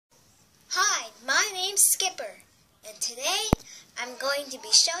name's Skipper, and today I'm going to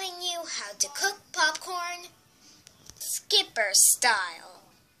be showing you how to cook popcorn Skipper style.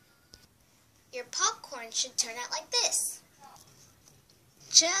 Your popcorn should turn out like this.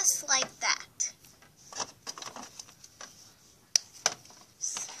 Just like that.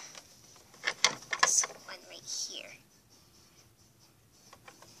 This one right here.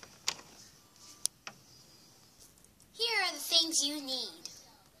 Here are the things you need.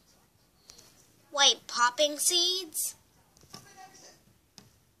 White popping seeds, a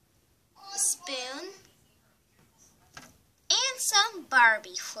spoon, and some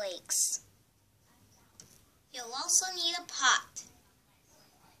Barbie flakes. You'll also need a pot.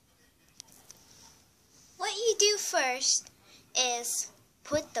 What you do first is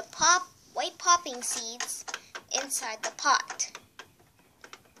put the white popping seeds inside the pot.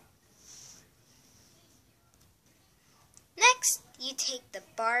 Next, you take the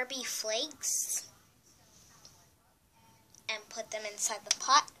Barbie flakes and put them inside the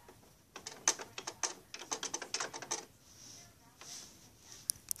pot.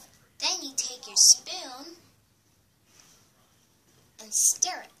 Then you take your spoon and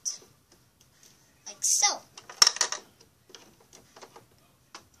stir it, like so.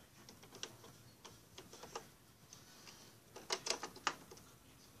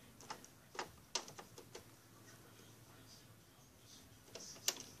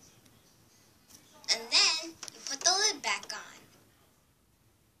 And then you put the lid back on.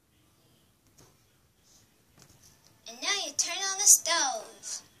 And now you turn on the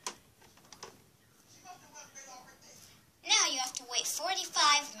stove. Now you have to wait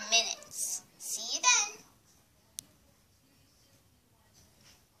 45 minutes. See you then.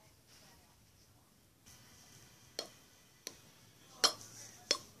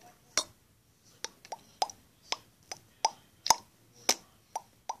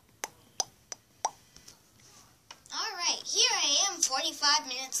 Alright, here I am 45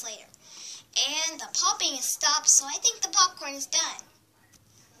 minutes later. And the popping has stopped, so I think the popcorn is done.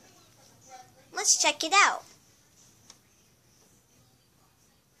 Let's check it out.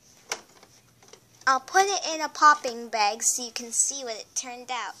 I'll put it in a popping bag so you can see what it turned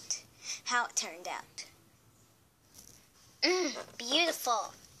out, how it turned out.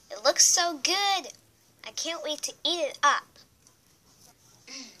 Beautiful. It looks so good. I can't wait to eat it up.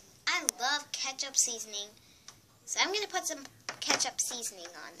 I love ketchup seasoning, so I'm going to put some ketchup seasoning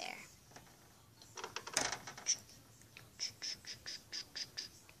on there.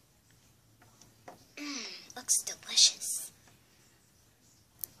 Looks delicious.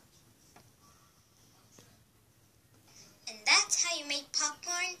 And that's how you make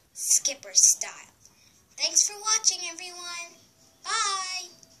popcorn Skipper style. Thanks for watching, everyone.